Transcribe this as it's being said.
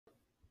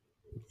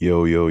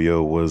Yo, yo,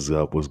 yo, what's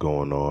up? What's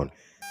going on?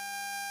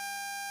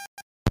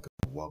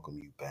 Welcome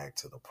you back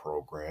to the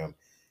program.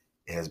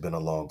 It has been a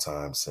long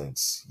time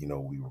since,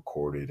 we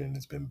recorded and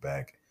it's been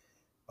back.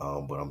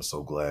 But I'm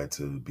so glad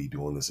to be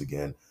doing this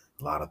again.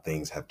 A lot of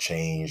things have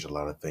changed. A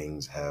lot of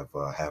things have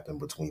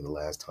happened between the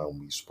last time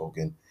we've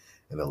spoken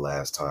and the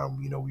last time,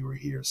 we were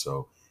here.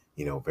 So,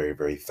 very,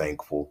 very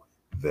thankful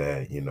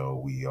that,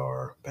 we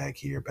are back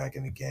here, back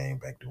in the game,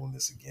 back doing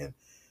this again.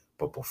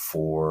 But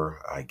before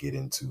I get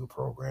into the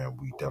program,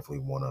 we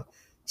definitely want to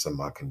send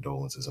my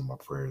condolences and my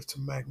prayers to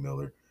Mac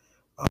Miller.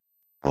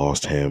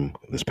 Lost him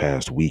this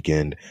past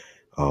weekend,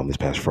 this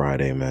past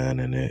Friday, man,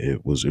 and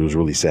it was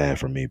really sad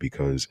for me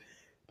because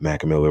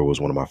Mac Miller was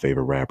one of my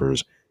favorite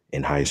rappers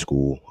in high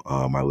school.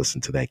 I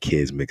listened to that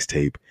Kids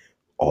mixtape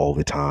all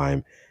the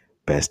time.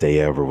 Best Day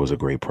Ever was a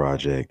great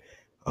project.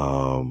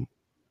 Um,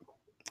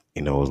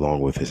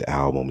 along with his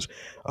albums.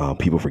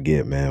 People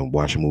forget, man,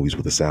 watching movies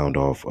with the sound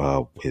off,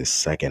 his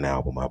second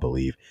album, I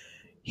believe.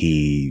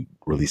 He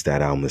released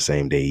that album the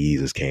same day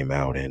Yeezus came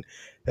out, and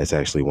that's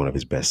actually one of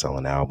his best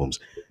selling albums.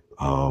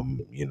 A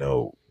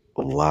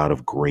lot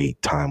of great,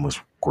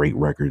 timeless, great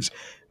records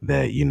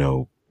that,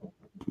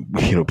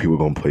 people are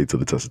going to play to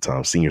the test of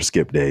time. Senior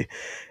Skip Day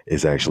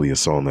is actually a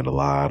song that a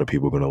lot of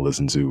people are going to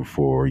listen to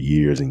for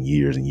years and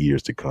years and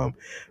years to come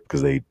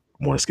because they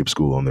want to skip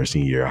school on their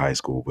senior year of high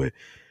school. But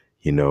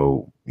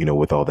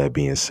with all that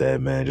being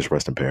said, man, just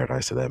rest in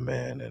paradise to that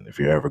man. And if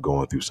you're ever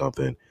going through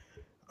something,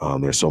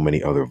 there's so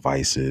many other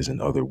vices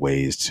and other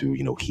ways to,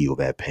 heal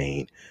that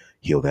pain,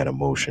 heal that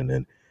emotion.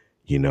 And,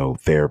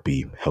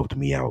 therapy helped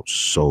me out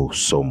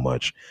so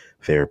much.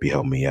 Therapy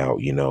helped me out,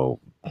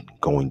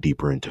 going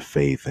deeper into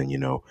faith and,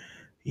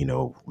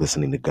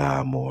 listening to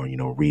God more,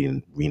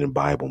 reading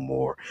Bible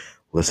more,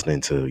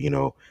 listening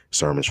to,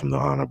 sermons from the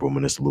Honorable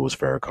Minister Louis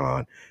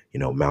Farrakhan,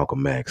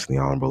 Malcolm X, the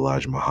Honorable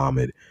Elijah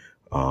Muhammad,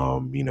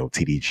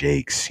 TD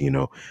Jakes,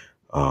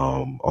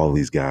 all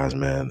these guys,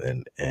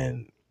 man.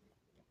 And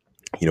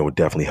it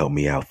definitely helped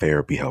me out.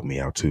 Therapy helped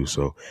me out too.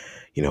 So,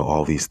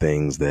 all these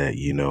things that,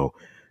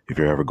 if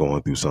you're ever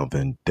going through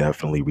something,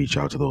 definitely reach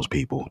out to those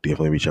people.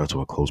 Definitely reach out to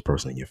a close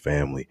person in your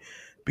family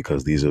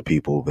because these are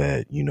people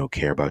that,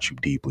 care about you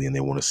deeply and they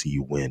want to see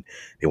you win.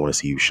 They want to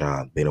see you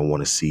shine. They don't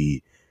want to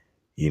see,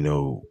 you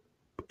know,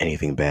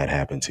 anything bad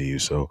happen to you.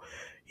 So,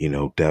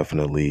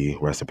 definitely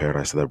rest in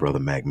paradise to that brother,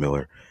 Mac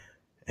Miller.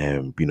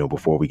 And,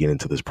 before we get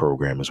into this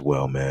program as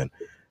well, man,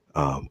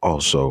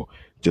 also,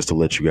 just to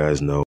let you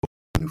guys know,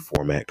 new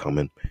format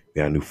coming. We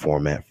got a new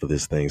format for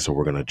this thing, so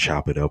we're gonna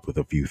chop it up with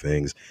a few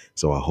things.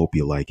 So I hope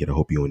you like it. I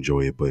hope you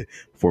enjoy it. But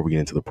before we get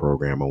into the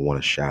program, I want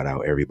to shout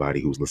out everybody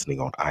who's listening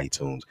on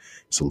iTunes.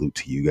 Salute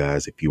to you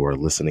guys. If you are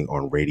listening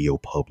on Radio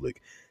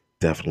Public,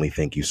 definitely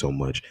thank you so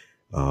much.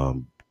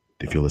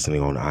 If you're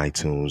listening on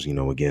iTunes,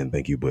 again,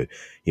 thank you. But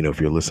if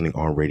you're listening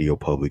on Radio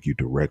Public, you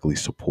directly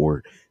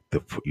support the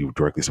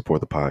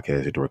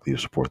podcast. You directly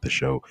support the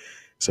show.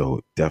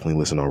 So definitely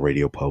listen on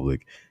Radio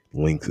Public.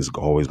 Links is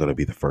always going to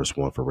be the first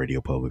one for Radio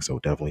Public. So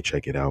definitely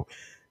check it out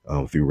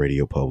through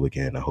Radio Public.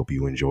 And I hope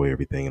you enjoy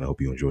everything and I hope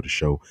you enjoy the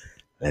show.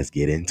 Let's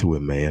get into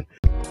it, man.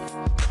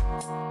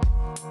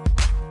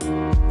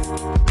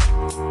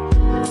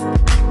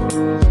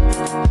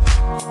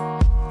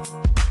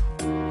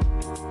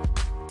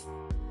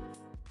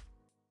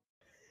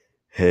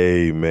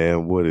 Hey,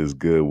 man, what is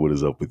good? What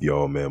is up with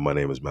y'all, man? My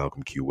name is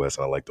Malcolm Q. West.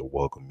 And I'd like to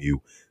welcome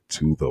you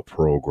to the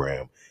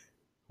program.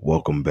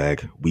 Welcome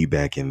back. We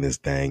back in this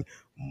thing.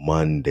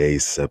 Monday,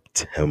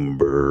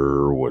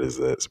 September, what is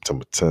that?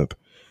 September 10th.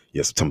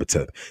 Yeah, September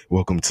 10th.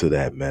 Welcome to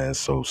that, man.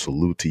 So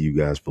salute to you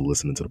guys for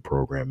listening to the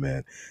program,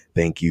 man.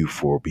 Thank you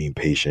for being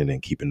patient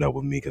and keeping up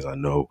with me because I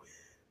know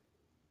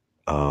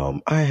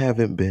I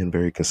haven't been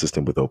very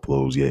consistent with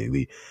uploads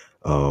lately,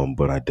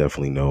 but I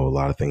definitely know a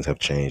lot of things have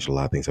changed. A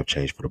lot of things have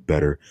changed for the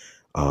better.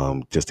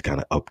 Just to kind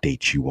of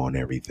update you on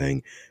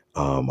everything.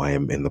 I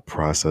am in the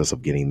process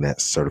of getting that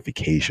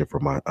certification for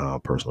my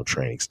personal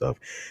training stuff.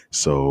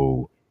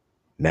 So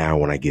now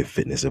when I give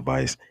fitness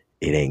advice,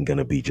 it ain't going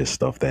to be just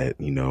stuff that,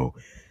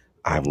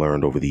 I've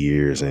learned over the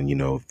years and,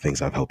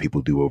 things I've helped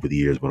people do over the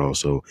years, but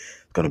also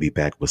going to be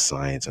backed with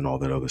science and all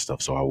that other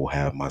stuff. So I will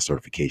have my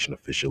certification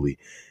officially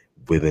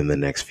within the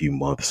next few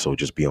months. So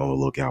just be on the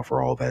lookout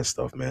for all that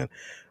stuff, man.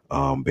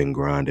 Been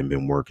grinding,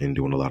 been working,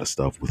 doing a lot of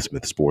stuff with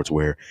Smith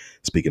Sportswear.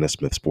 Speaking of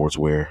Smith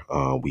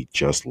Sportswear, we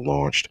just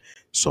launched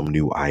some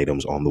new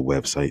items on the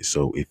website.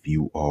 So if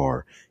you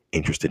are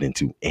interested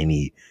into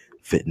any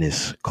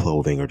fitness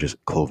clothing or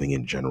just clothing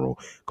in general,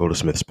 go to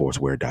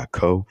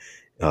smithsportswear.co.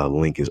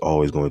 Link is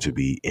always going to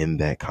be in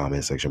that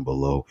comment section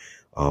below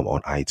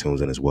on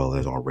iTunes and as well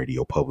as on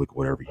Radio Public,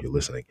 wherever you're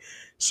listening.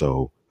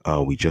 So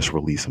we just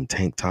released some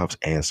tank tops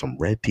and some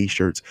red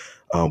t-shirts,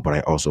 but I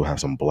also have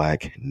some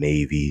black,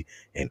 navy,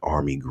 and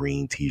army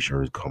green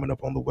t-shirts coming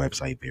up on the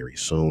website very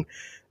soon.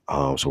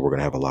 So we're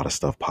gonna have a lot of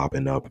stuff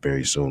popping up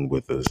very soon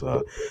with us.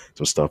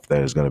 Some stuff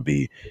that is gonna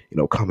be,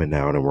 coming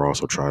out, and we're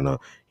also trying to,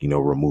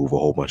 remove a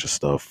whole bunch of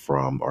stuff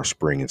from our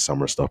spring and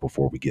summer stuff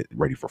before we get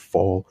ready for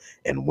fall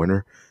and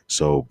winter.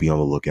 So be on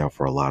the lookout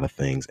for a lot of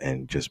things,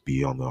 and just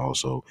be on the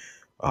also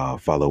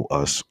follow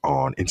us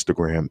on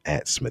Instagram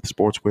at Smith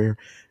Sportswear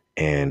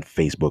and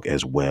Facebook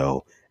as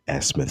well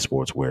as Smith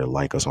Sportswear.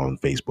 Like us on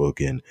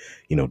Facebook and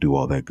do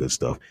all that good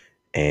stuff.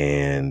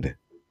 And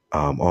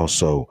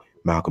also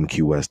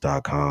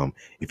MalcolmQS.com.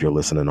 If you're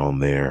listening on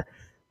there,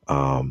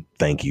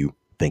 thank you.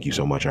 Thank you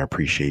so much. I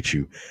appreciate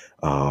you.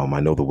 I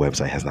know the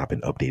website has not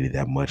been updated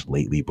that much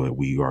lately, but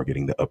we are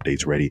getting the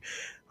updates ready.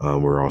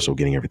 We're also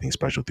getting everything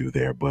special through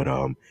there. But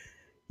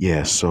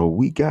yeah, so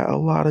we got a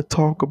lot to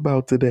talk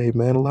about today,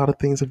 man. A lot of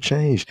things have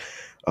changed.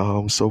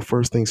 So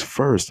first things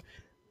first,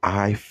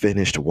 I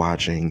finished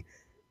watching.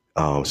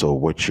 So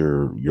what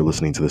you're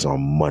listening to this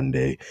on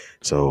Monday.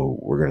 So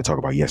we're gonna talk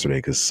about yesterday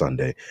because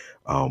Sunday.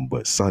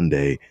 But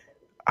Sunday,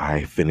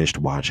 I finished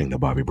watching the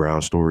Bobby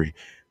Brown story.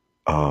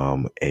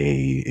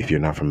 If you're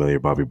not familiar,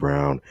 Bobby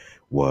Brown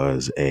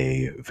was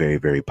a very,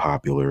 very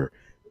popular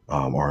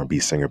R&B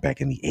singer back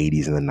in the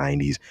 80s and the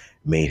 90s.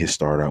 Made his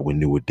start out with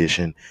New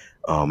Edition,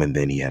 and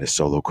then he had a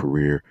solo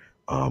career.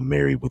 Was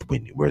married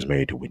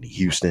to Whitney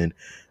Houston,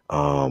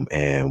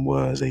 and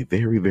was a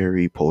very,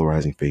 very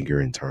polarizing figure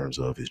in terms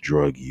of his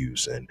drug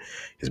use and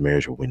his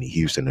marriage with Whitney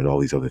Houston and all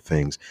these other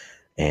things.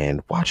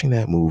 And watching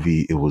that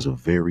movie, it was a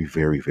very,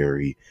 very,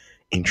 very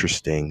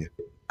interesting,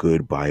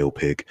 good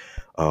biopic.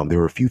 There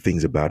were a few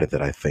things about it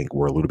that I think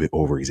were a little bit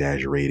over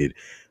exaggerated.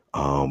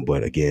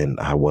 But again,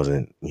 I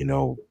wasn't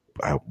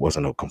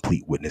a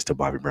complete witness to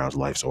Bobby Brown's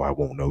life, so I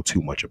won't know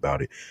too much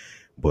about it.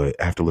 But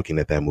after looking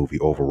at that movie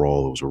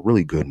overall, it was a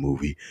really good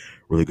movie,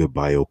 really good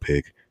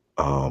biopic.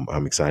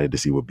 I'm excited to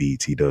see what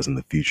BET does in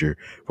the future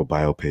for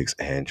biopics.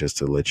 And just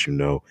to let you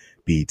know,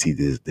 BET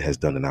has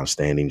done an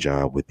outstanding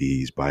job with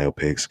these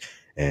biopics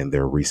and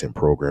their recent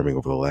programming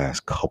over the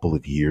last couple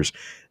of years.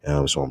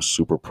 So I'm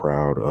super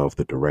proud of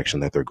the direction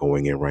that they're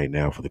going in right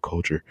now for the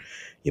culture.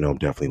 I'm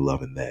definitely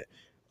loving that.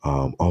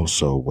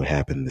 Also, what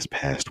happened this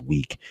past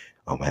week,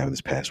 happened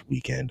this past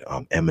weekend,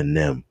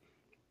 Eminem,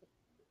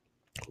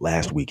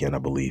 last weekend, I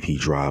believe, he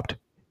dropped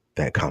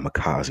that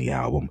Kamikaze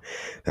album,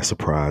 that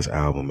surprise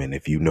album. And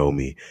if you know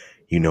me,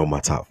 you know my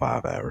top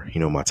five ever. You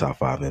know my top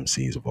five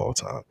MCs of all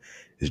time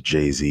is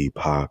Jay-Z,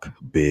 Pac,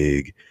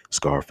 Big,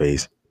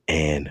 Scarface,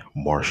 and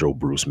Marshall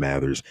Bruce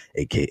Mathers,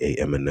 aka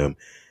Eminem.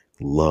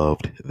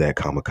 Loved that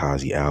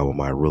Kamikaze album.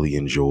 I really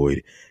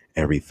enjoyed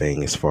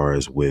everything as far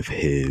as with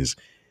his,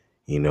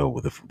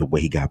 with the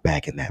way he got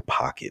back in that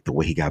pocket, the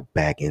way he got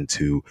back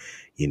into,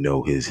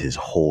 his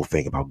whole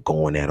thing about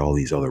going at all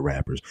these other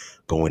rappers,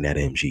 going at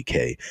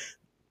MGK,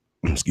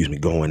 excuse me,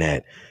 going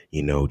at,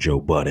 Joe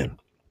Budden,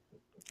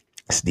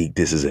 sneak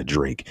this is a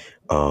Drake.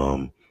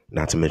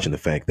 Not to mention the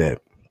fact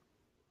that,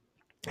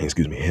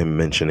 excuse me, him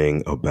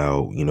mentioning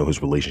about,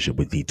 his relationship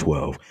with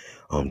D12.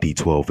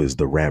 D12 is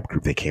the rap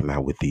group that came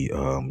out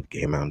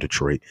came out in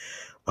Detroit,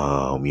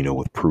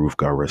 with Proof,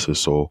 God rest his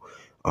soul.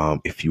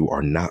 If you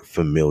are not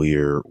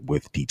familiar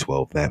with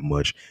D12 that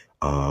much,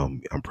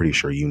 I'm pretty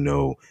sure you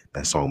know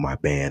that song My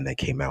Band that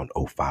came out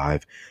in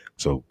 '05.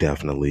 So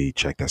definitely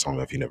check that song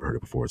out if you never heard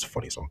it before. It's a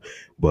funny song.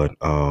 But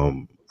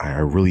I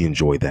really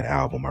enjoyed that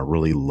album. I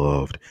really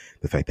loved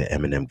the fact that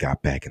Eminem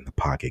got back in the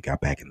pocket, got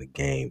back in the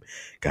game,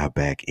 got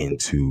back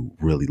into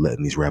really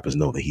letting these rappers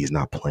know that he's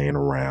not playing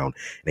around,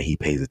 that he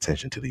pays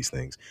attention to these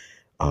things.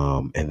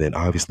 And then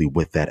obviously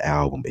with that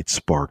album, it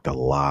sparked a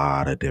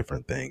lot of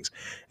different things.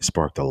 It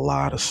sparked a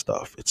lot of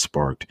stuff. It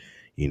sparked,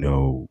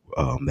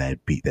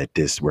 that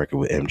diss record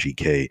with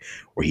MGK,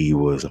 where he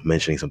was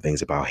mentioning some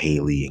things about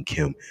Haley and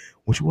Kim,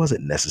 which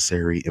wasn't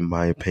necessary in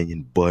my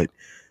opinion, but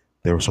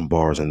there were some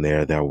bars in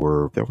there that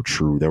were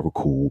true, that were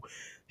cool.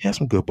 He had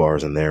some good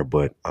bars in there,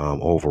 but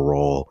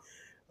overall,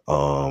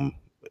 um,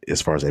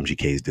 as far as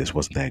MGK's diss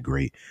wasn't that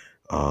great.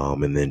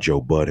 And then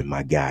Joe Budden,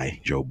 my guy,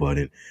 Joe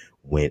Budden,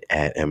 went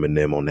at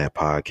Eminem on that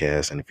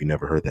podcast. And if you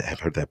never heard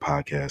that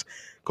podcast,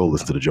 go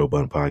listen to the Joe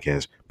Budden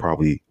podcast.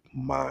 Probably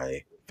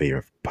my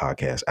favorite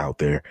podcast out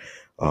there.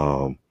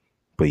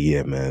 But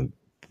yeah, man,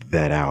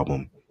 that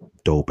album,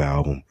 dope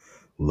album,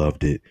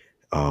 loved it.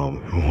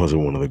 It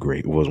wasn't one of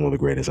the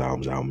greatest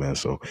albums out, man.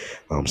 So,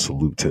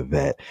 salute to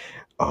that.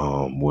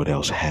 What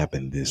else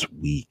happened this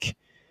week?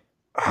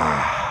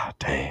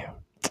 Damn,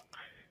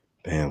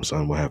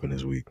 son, what happened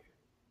this week?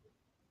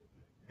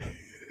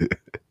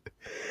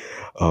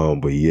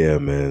 But yeah,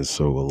 man.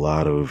 So a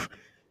lot of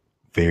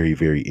very,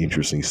 very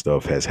interesting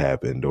stuff has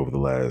happened over the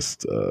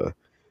last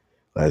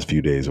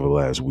few days, over the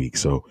last week.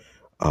 So,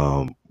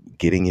 um,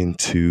 getting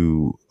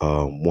into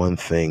one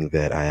thing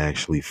that I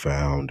actually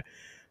found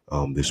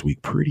this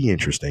week pretty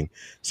interesting,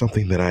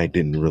 something that I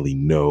didn't really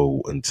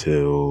know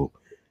until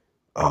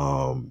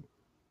um,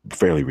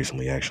 fairly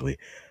recently, actually.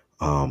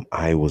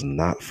 I was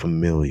not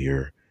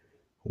familiar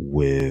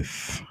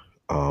with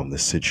the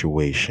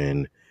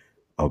situation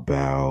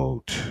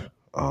about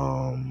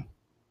um,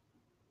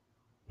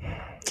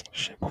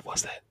 shit. What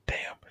was that?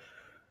 Damn.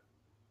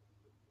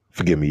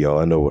 Forgive me, y'all.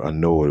 I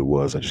know what it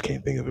was. I just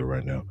can't think of it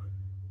right now.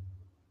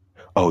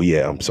 Oh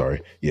yeah, I'm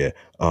sorry. Yeah.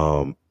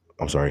 Um,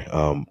 I'm sorry.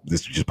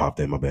 This just popped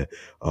in. My bad.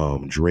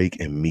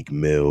 Drake and Meek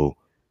Mill,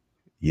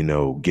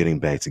 getting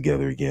back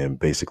together again,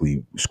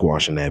 basically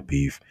squashing that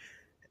beef,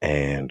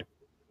 and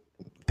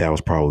that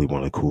was probably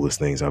one of the coolest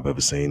things I've ever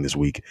seen this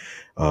week. It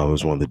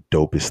was one of the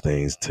dopest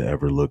things to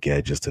ever look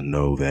at, just to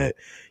know that,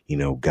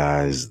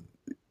 guys,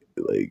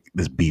 like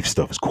this beef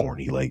stuff is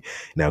corny. Like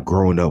now,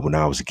 growing up when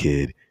I was a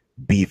kid,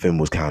 beefing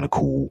was kind of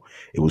cool.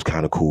 It was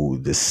kind of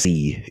cool to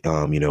see,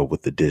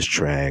 with the diss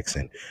tracks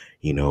and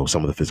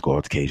some of the physical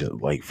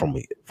altercations. Like from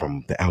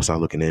the outside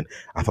looking in,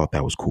 I thought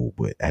that was cool.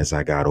 But as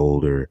I got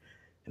older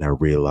and I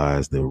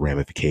realized the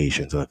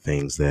ramifications of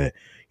things that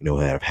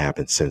that have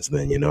happened since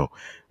then,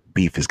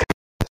 beef is.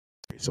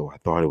 So I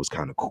thought it was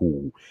kind of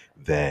cool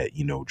that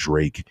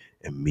Drake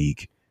and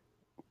Meek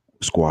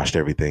squashed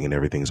everything and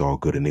everything's all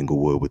good in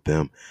Inglewood with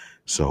them.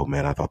 So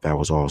man, I thought that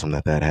was awesome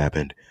that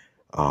happened.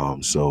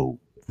 So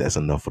that's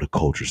enough of the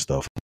culture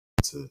stuff.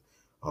 To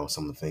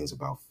some of the things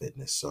about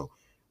fitness. So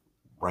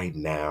right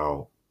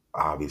now,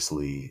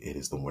 obviously, it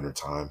is the winter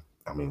time.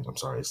 I mean, I'm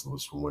sorry, it's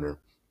winter.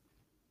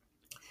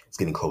 It's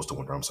getting close to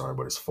winter. I'm sorry,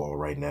 but it's fall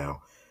right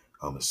now.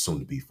 It's soon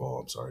to be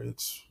fall. I'm sorry,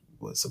 it's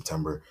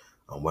September.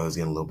 Weather's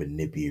getting a little bit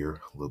nippier,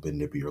 a little bit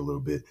nippier, a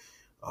little bit.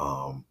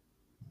 Um,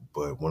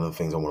 but one of the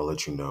things I want to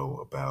let you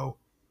know about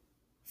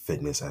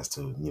fitness as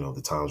to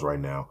the times right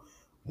now,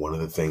 one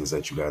of the things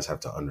that you guys have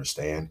to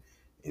understand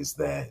is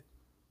that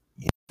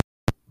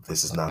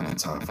this is not the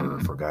time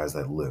for guys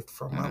that lift.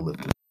 From my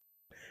lifters,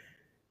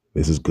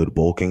 this is good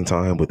bulking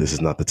time, but this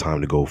is not the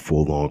time to go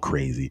full on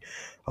crazy.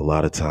 A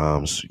lot of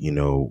times,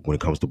 when it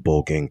comes to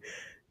bulking,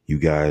 you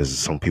guys,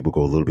 some people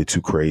go a little bit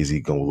too crazy,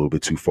 go a little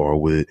bit too far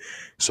with it.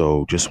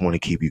 So just want to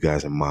keep you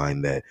guys in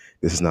mind that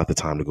this is not the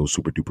time to go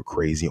super duper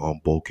crazy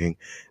on bulking.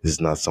 This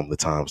is not some of the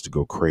times to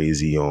go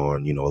crazy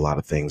on, a lot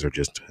of things, or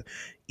just to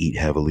eat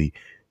heavily.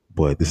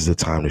 But this is a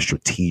time to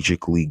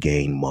strategically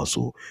gain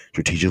muscle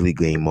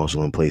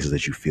in places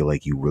that you feel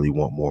like you really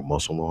want more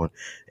muscle on.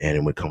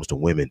 And when it comes to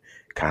women,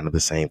 kind of the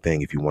same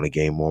thing. If you want to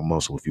gain more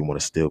muscle, if you want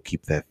to still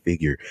keep that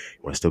figure,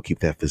 you want to still keep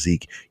that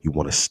physique, you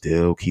want to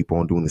still keep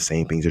on doing the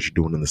same things that you're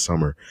doing in the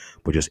summer,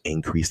 but just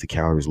increase the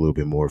calories a little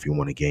bit more. If you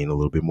want to gain a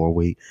little bit more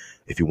weight,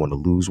 if you want to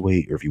lose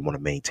weight, or if you want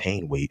to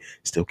maintain weight,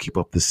 still keep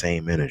up the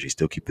same energy,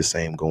 still keep the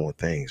same going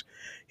things,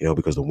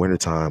 because the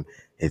wintertime,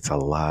 it's a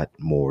lot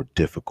more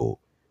difficult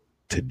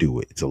to do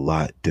it. It's a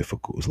lot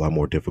difficult. It's a lot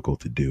more difficult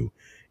to do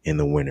in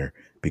the winter,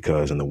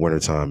 because in the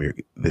wintertime,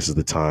 this is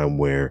the time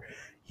where,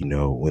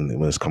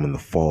 when it's coming the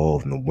fall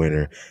and the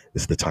winter,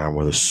 this is the time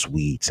where the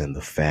sweets and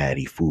the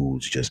fatty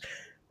foods just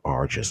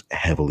are just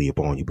heavily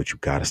upon you. But you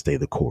got to stay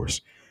the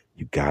course.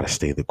 You got to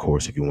stay the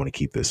course if you want to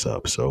keep this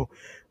up. So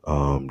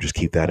just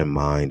keep that in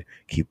mind.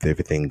 Keep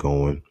everything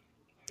going.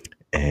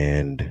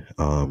 And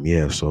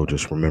yeah, so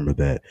just remember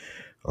that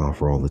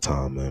for all the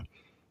time, man.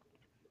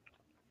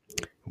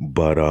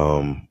 But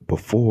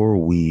before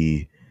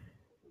we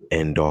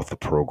end off the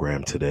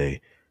program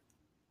today,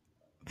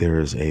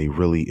 there's a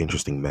really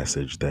interesting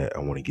message that I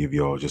want to give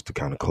y'all just to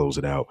kind of close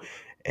it out.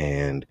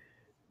 And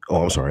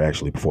oh, I'm sorry,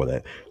 actually, before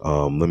that,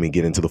 let me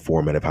get into the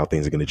format of how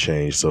things are going to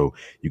change so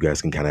you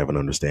guys can kind of have an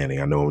understanding.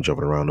 I know I'm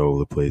jumping around all over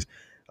the place.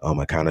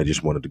 I kind of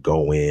just wanted to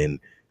go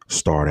in,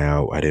 start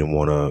out. I didn't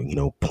want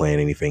to, plan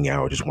anything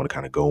out. I just want to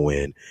kind of go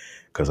in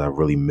because I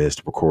really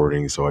missed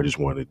recording. So I just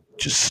wanted to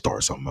just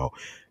start something out.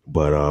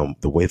 But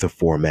the way the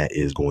format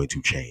is going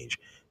to change.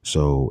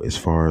 So as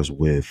far as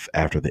with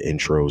after the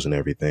intros and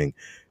everything,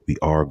 we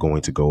are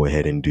going to go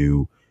ahead and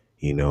do,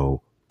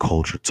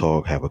 culture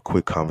talk, have a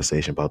quick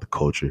conversation about the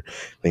culture,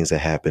 things that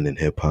happen in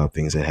hip hop,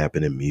 things that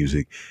happen in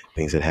music,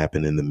 things that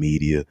happen in the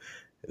media.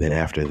 Then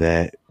after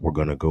that, we're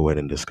going to go ahead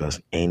and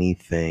discuss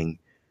anything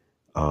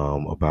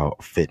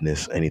about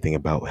fitness, anything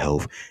about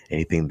health,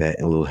 anything that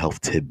a little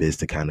health tidbits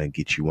to kind of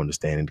get you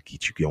understanding, to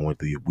get you going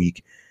through your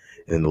week.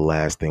 And then the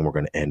last thing we're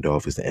going to end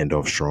off is to end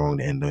off strong,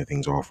 to end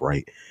things off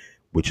right,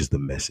 which is the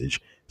message.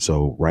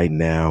 So right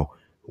now,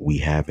 we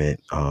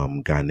haven't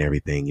gotten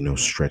everything,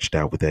 stretched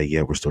out with that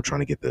yet. We're still trying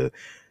to get the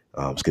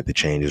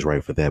changes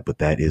right for that, but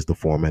that is the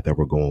format that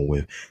we're going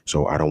with.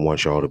 So I don't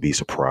want y'all to be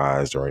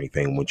surprised or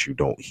anything once you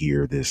don't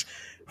hear this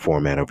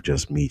format of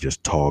just me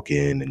just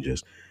talking and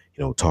just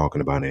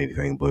talking about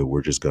anything. But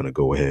we're just gonna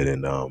go ahead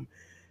and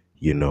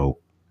you know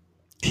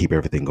keep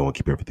everything going,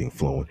 keep everything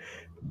flowing.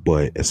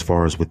 But as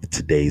far as with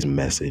today's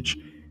message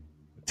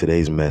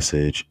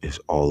is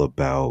all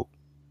about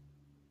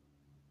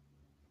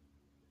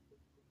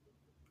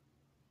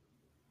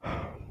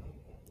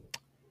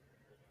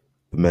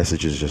the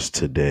message is just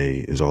today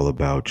is all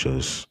about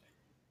just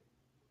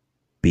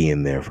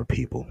being there for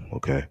people.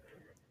 Okay.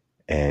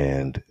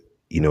 And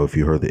if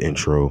you heard the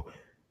intro,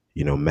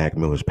 Mac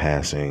Miller's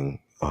passing,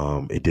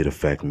 it did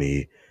affect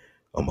me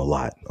a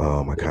lot.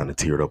 I kind of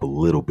teared up a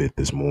little bit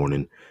this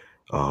morning,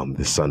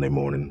 this Sunday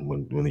morning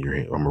when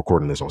I'm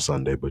recording this on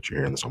Sunday, but you're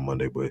hearing this on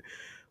Monday. But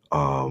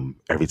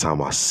every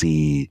time I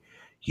see,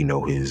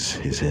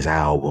 his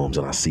albums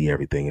and I see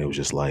everything, it was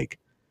just like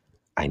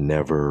I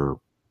never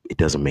it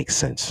doesn't make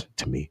sense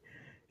to me.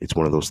 It's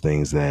one of those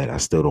things that I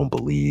still don't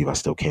believe. I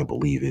still can't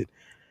believe it.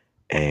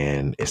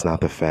 And it's not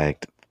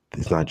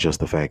just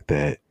the fact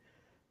that,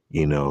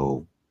 you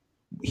know,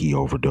 he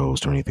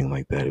overdosed or anything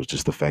like that. It was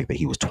just the fact that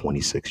he was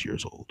 26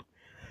 years old,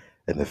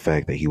 and the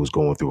fact that he was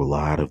going through a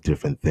lot of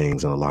different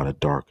things and a lot of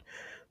dark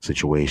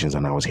situations.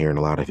 And I was hearing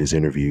a lot of his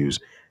interviews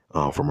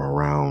from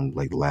around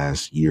like the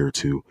last year or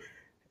two,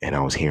 and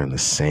I was hearing the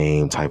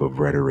same type of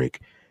rhetoric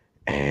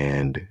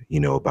and, you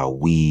know, about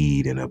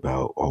weed and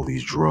about all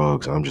these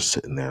drugs. And I'm just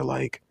sitting there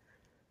like,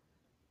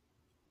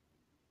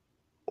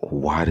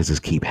 why does this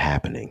keep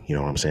happening? You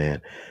know what I'm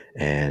saying?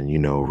 And, you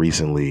know,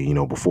 recently, you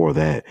know, before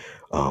that,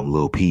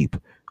 Lil Peep,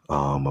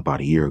 about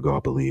a year ago, I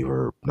believe,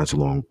 or not too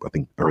long, I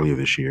think earlier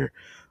this year,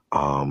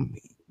 um,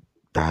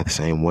 died the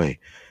same way.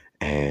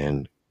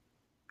 And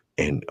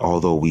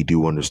although we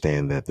do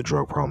understand that the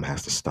drug problem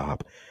has to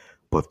stop,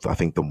 but I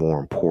think the more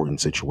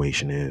important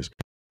situation is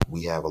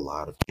we have a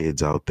lot of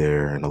kids out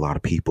there and a lot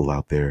of people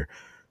out there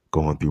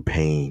going through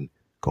pain,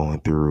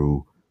 going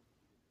through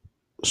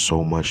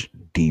so much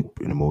deep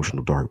and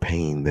emotional dark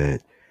pain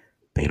that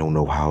they don't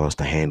know how else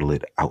to handle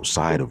it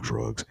outside of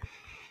drugs.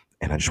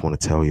 And I just want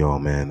to tell y'all,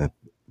 man, that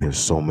there's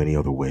so many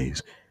other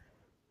ways.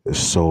 There's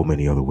so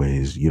many other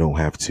ways. You don't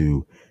have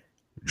to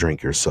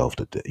drink yourself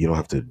to death. You don't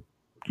have to,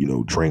 you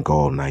know, drink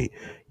all night.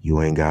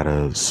 You ain't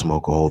gotta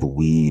smoke all the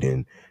weed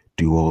and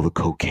do all the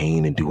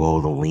cocaine and do all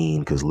the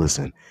lean. Cause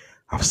listen,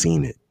 I've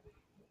seen it.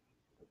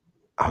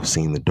 I've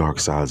seen the dark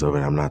sides of it.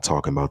 I'm not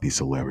talking about these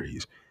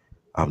celebrities.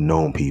 I've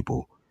known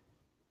people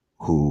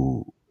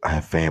who I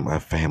have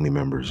family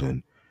members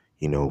and,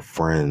 you know,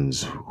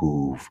 friends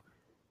who've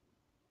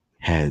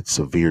had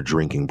severe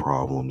drinking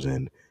problems,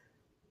 and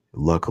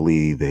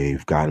luckily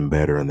they've gotten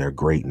better and they're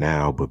great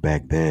now. But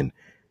back then,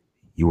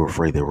 you were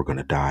afraid they were going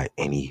to die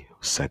any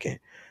second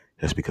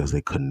just because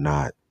they could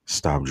not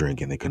stop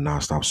drinking. They could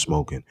not stop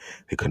smoking.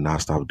 They could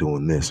not stop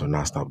doing this or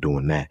not stop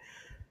doing that.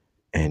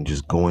 And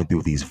just going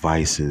through these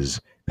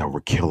vices that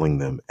were killing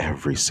them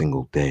every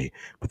single day.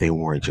 But they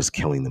weren't just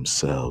killing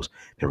themselves,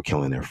 they were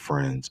killing their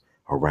friends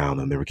around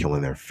them, they were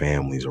killing their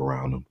families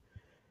around them.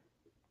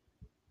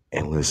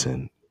 And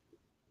listen,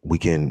 we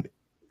can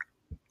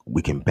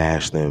we can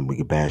bash them, we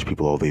can bash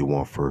people all they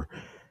want for,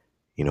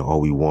 you know,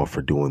 all we want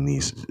for doing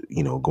these,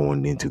 you know,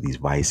 going into these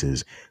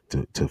vices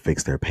to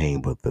fix their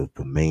pain. But the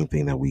main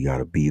thing that we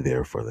gotta be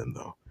there for them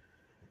though.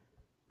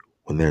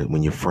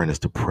 When your friend is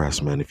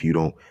depressed, man, if you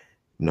don't,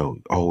 you know,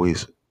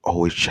 always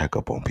check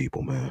up on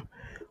people, man.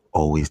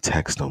 Always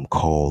text them,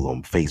 call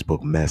them,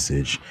 Facebook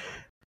message,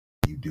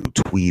 you do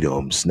tweet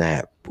them,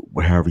 snap,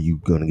 wherever you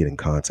gonna get in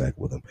contact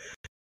with them.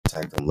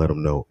 Contact them, let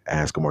them know,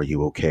 ask them, are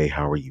you okay?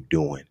 How are you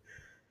doing?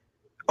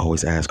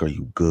 Always ask, are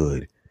you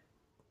good?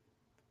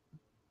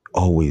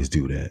 Always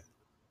do that.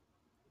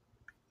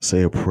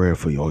 Say a prayer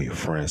for all your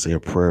friends. Say a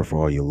prayer for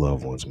all your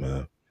loved ones,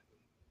 man.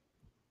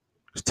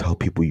 Just tell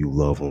people you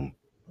love them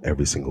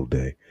every single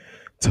day.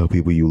 Tell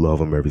people you love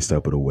them every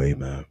step of the way,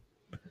 man.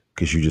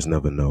 Because you just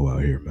never know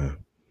out here, man.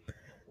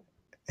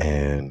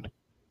 And,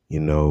 you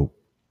know,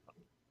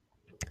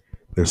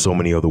 there's so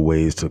many other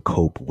ways to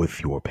cope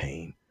with your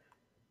pain.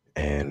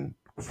 And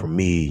for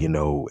me, you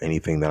know,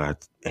 anything that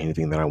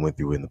I went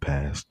through in the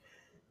past,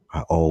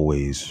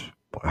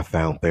 I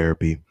found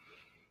therapy.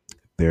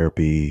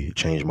 Therapy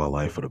changed my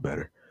life for the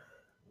better.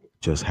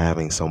 Just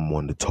having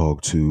someone to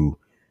talk to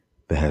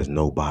that has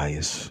no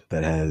bias,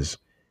 that has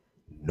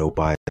no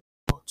bias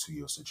to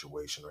your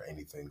situation or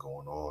anything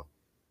going on.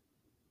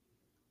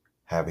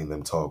 Having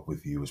them talk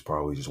with you is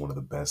probably just one of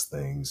the best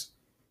things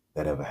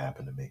that ever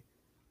happened to me.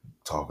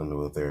 Talking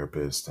to a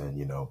therapist and,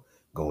 you know,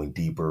 going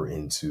deeper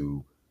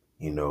into,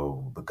 you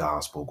know, the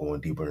gospel,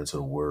 going deeper into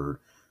the word.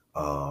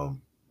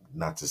 Um,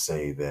 Not to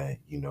say that,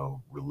 you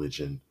know,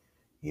 religion,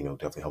 you know,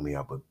 definitely helped me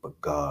out,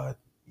 but God,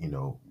 you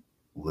know,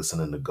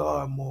 listening to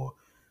God more,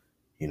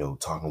 you know,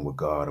 talking with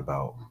God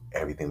about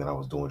everything that I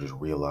was doing, just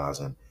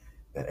realizing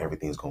that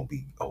everything's gonna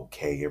be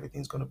okay,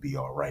 everything's gonna be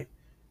all right.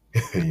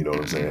 You know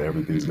what I'm saying?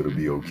 Everything's gonna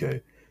be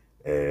okay.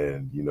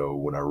 And, you know,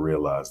 when I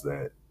realized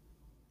that,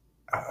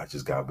 I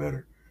just got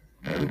better.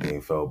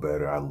 Everything felt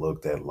better. I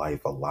looked at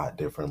life a lot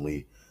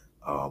differently.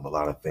 A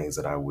lot of things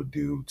that I would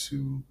do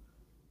to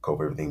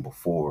cope everything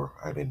before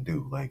I didn't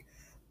do. Like,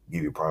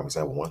 give you a prime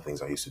example. One of the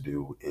things I used to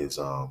do is,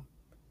 and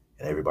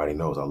everybody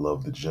knows I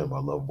love the gym. I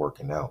love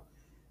working out,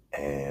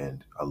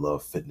 and I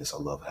love fitness. I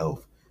love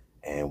health.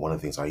 And one of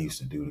the things I used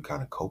to do to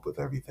kind of cope with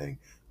everything,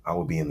 I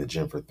would be in the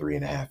gym for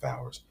 3.5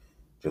 hours,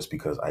 just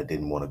because I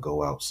didn't want to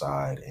go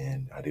outside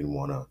and I didn't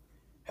want to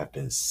have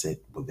to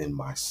sit within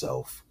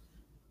myself,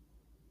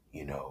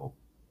 you know,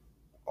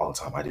 all the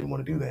time. I didn't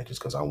want to do that just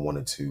because I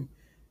wanted to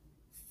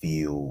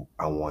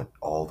I want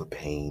all the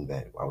pain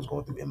that I was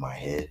going through in my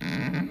head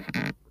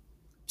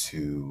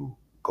to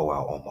go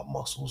out on my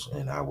muscles.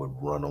 And I would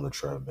run on the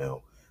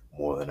treadmill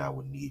more than I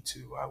would need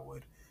to. I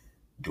would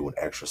do an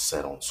extra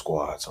set on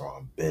squats or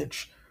on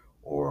bench,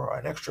 or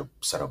an extra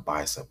set of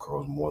bicep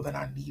curls more than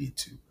I needed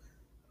to.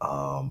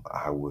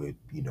 I would,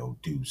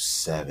 do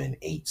 7,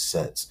 8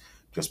 sets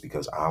just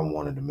because I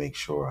wanted to make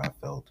sure I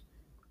felt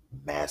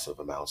massive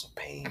amounts of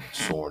pain and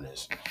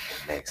soreness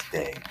the next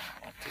day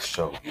to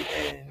show you.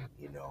 And,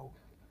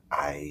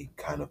 I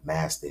kind of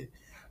masked it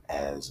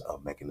as a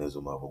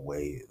mechanism of a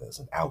way, as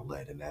an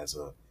outlet, and as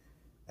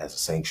a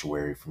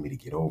sanctuary for me to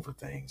get over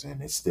things.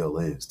 And it still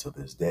is to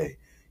this day.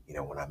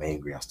 When I'm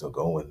angry, I still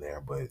go in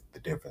there. But the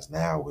difference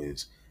now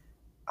is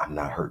I'm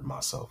not hurting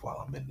myself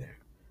while I'm in there.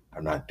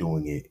 I'm not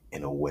doing it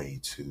in a way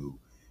to,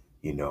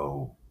 you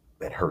know,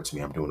 that hurts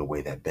me. I'm doing it in a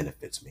way that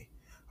benefits me.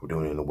 I'm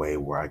doing it in a way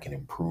where I can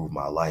improve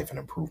my life and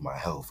improve my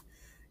health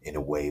in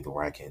a way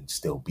where I can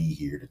still be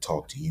here to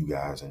talk to you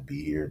guys and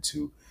be here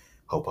to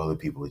help other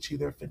people achieve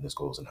their fitness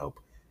goals and help,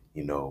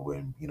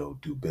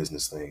 do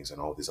business things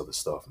and all this other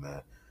stuff,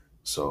 man.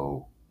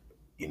 So,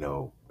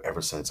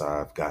 ever since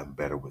I've gotten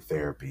better with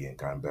therapy and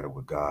gotten better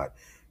with God,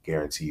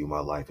 guarantee you my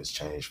life has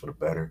changed for the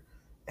better.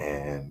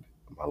 And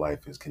my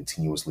life is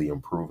continuously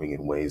improving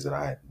in ways that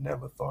I had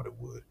never thought it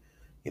would,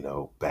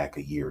 back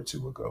a year or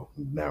two ago.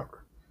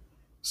 Never.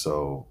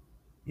 So,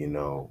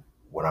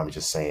 what I'm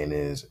just saying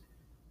is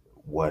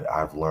what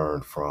I've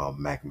learned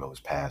from Mac Miller's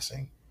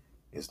passing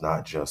is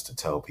not just to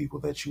tell people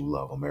that you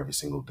love them every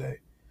single day.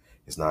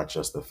 It's not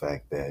just the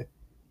fact that,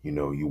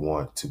 you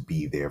want to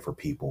be there for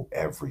people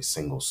every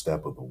single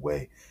step of the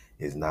way.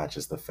 It's not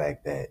just the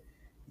fact that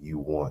you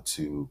want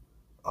to,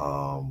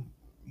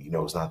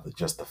 it's not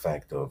just the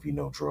fact of,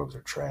 drugs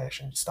are trash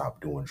and stop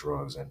doing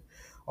drugs and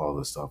all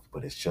this stuff,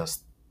 but it's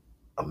just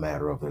a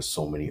matter of there's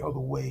so many other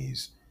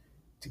ways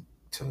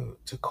to,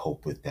 to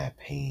cope with that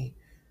pain.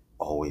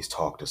 Always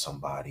talk to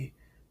somebody,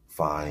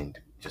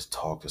 just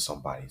talk to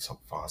somebody,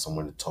 find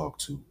someone to talk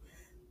to,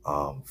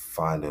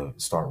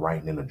 start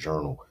writing in a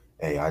journal.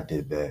 Hey, I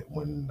did that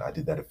when I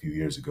did that a few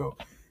years ago,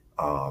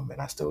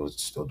 and I still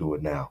do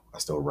it now. I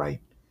still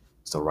write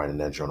in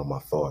that journal my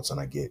thoughts, and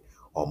I get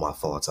all my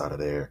thoughts out of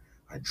there.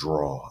 I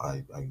draw.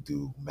 I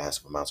do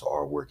massive amounts of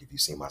artwork. If you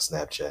see my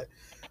Snapchat,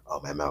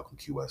 at Malcolm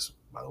QS,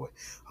 by the way,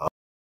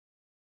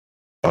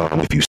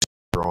 if you see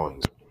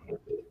drawings,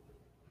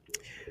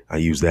 I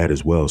use that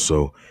as well.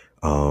 So,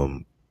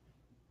 um,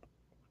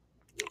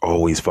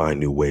 always find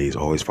new ways,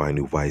 always find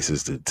new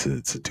vices to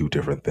do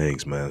different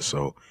things, man.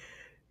 So,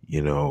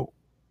 you know,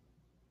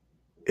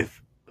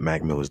 if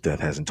Mac Miller's death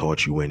hasn't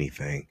taught you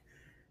anything,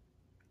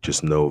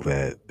 just know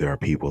that there are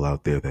people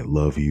out there that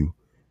love you,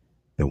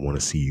 that want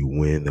to see you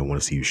win, that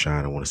want to see you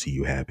shine, and want to see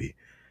you happy.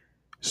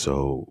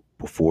 So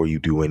before you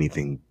do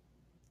anything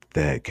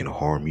that can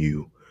harm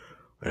you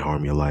and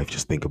harm your life,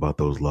 just think about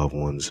those loved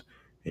ones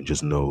and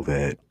just know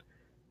that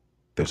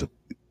there's a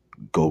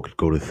go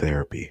to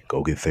therapy,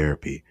 go get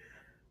therapy,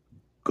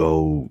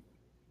 go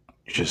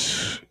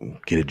just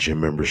get a gym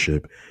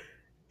membership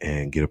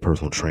and get a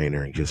personal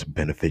trainer and just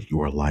benefit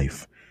your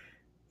life.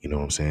 You know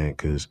what I'm saying?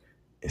 Because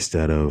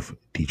instead of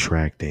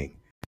detracting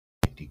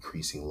and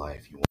decreasing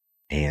life, you want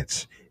to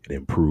enhance and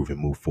improve and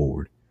move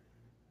forward.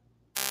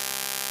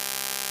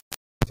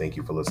 Thank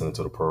you for listening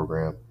to the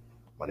program.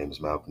 My name is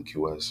Malcolm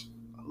QS.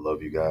 I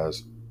love you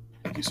guys.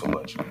 Thank you so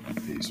much.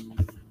 Peace.